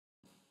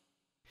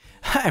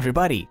Hi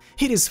everybody!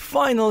 It is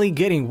finally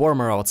getting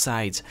warmer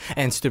outside,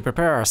 and to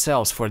prepare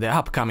ourselves for the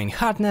upcoming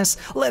hotness,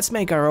 let's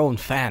make our own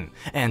fan,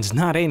 and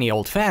not any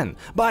old fan,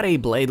 but a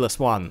bladeless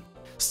one.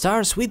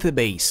 Starts with the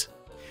base.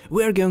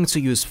 We are going to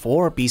use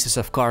 4 pieces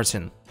of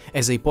carton.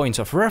 As a point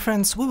of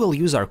reference, we will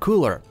use our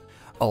cooler.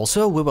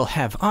 Also, we will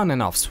have on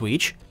and off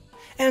switch,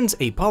 and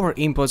a power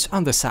input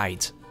on the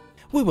side.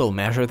 We will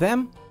measure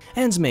them,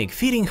 and make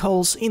fitting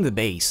holes in the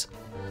base.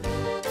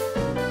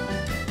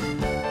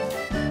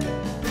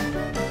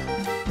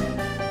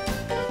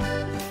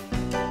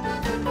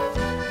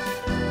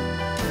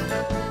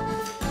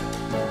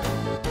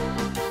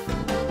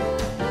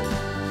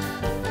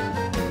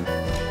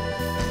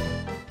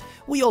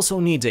 We also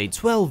need a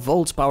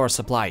 12-volt power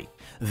supply.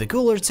 The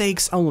cooler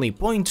takes only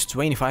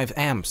 0.25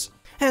 amps,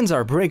 and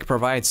our brick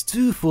provides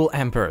 2 full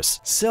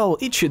amperes, so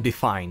it should be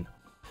fine.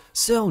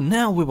 So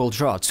now we will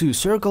draw 2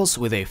 circles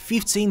with a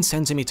 15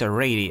 cm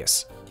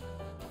radius.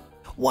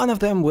 One of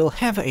them will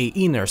have an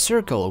inner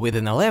circle with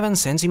an 11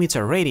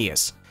 cm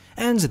radius,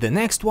 and the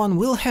next one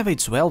will have a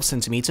 12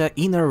 cm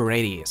inner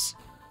radius.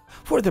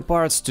 For the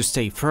parts to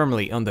stay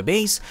firmly on the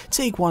base,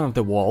 take one of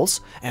the walls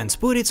and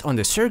put it on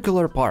the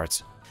circular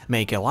part.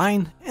 Make a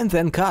line and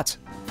then cut.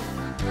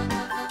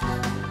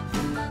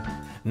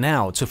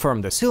 Now, to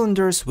form the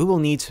cylinders, we will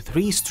need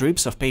 3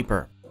 strips of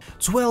paper,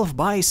 12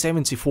 by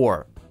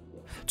 74,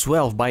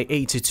 12 by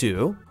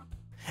 82,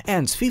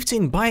 and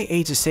 15 by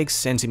 86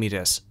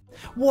 centimeters.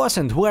 What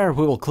and where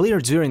we will clear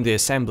during the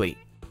assembly.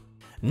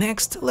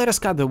 Next, let us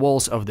cut the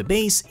walls of the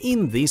base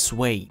in this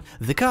way.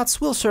 The cuts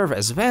will serve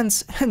as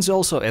vents and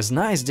also as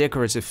nice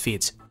decorative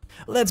fit.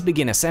 Let's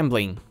begin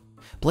assembling.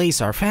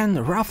 Place our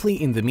fan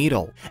roughly in the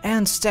middle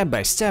and step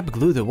by step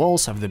glue the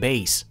walls of the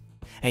base.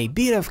 A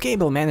bit of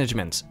cable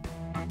management.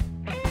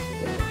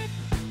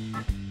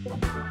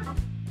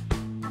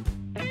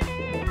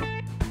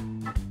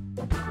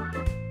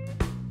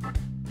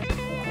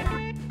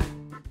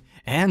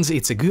 And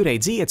it's a good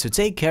idea to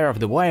take care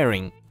of the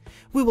wiring.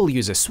 We will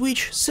use a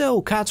switch,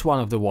 so cut one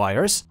of the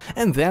wires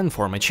and then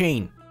form a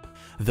chain.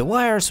 The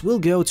wires will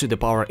go to the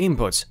power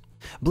input.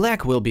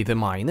 Black will be the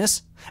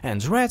minus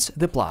and red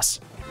the plus.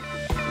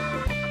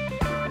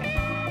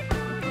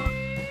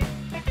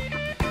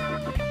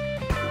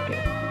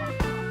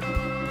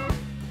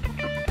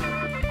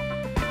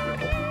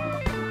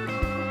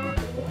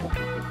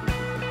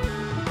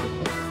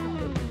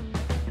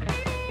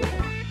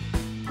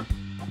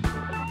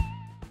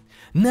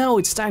 Now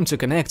it's time to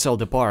connect all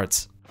the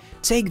parts.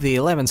 Take the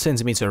 11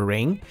 cm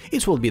ring,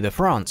 it will be the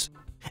front,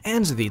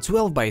 and the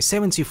 12 by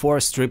 74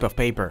 strip of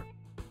paper.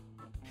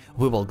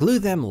 We will glue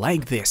them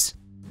like this.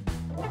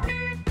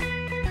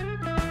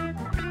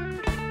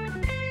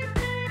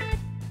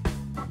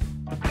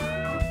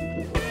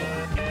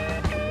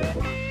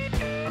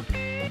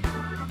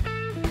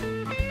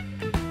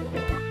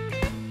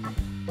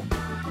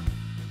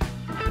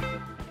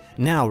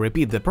 Now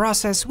repeat the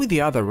process with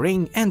the other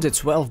ring and the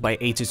 12 by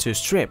 82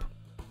 strip.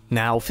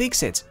 Now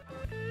fix it.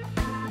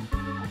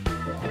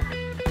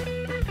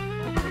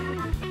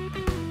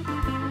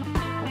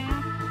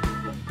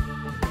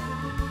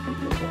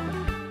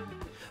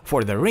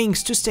 For the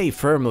rings to stay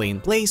firmly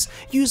in place,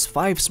 use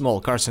 5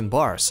 small carton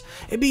bars,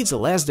 a bit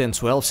less than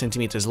 12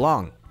 cm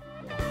long.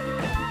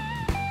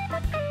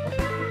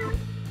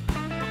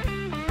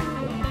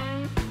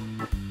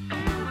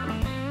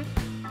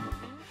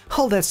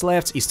 All that's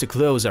left is to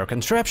close our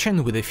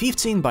contraption with a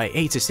 15 by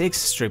 86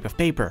 strip of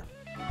paper.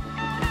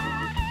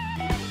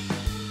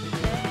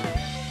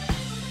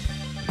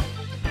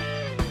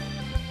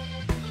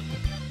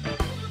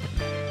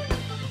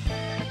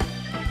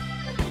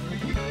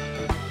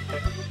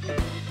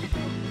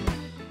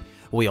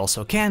 We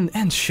also can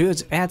and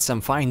should add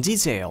some fine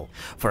detail,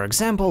 for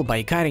example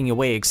by cutting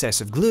away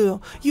excessive glue,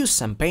 use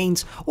some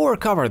paint, or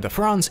cover the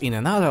front in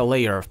another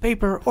layer of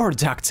paper or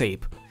duct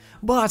tape.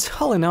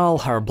 But all in all,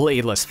 our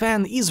bladeless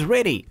fan is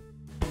ready!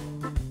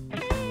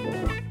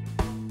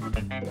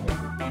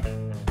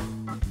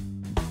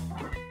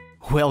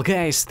 Well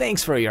guys,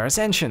 thanks for your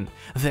attention.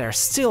 There's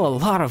still a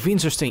lot of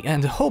interesting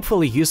and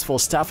hopefully useful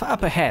stuff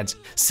up ahead,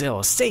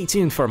 so stay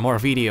tuned for more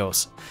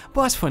videos.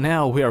 But for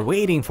now, we are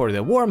waiting for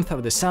the warmth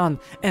of the sun,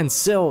 and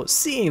so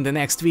see you in the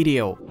next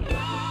video.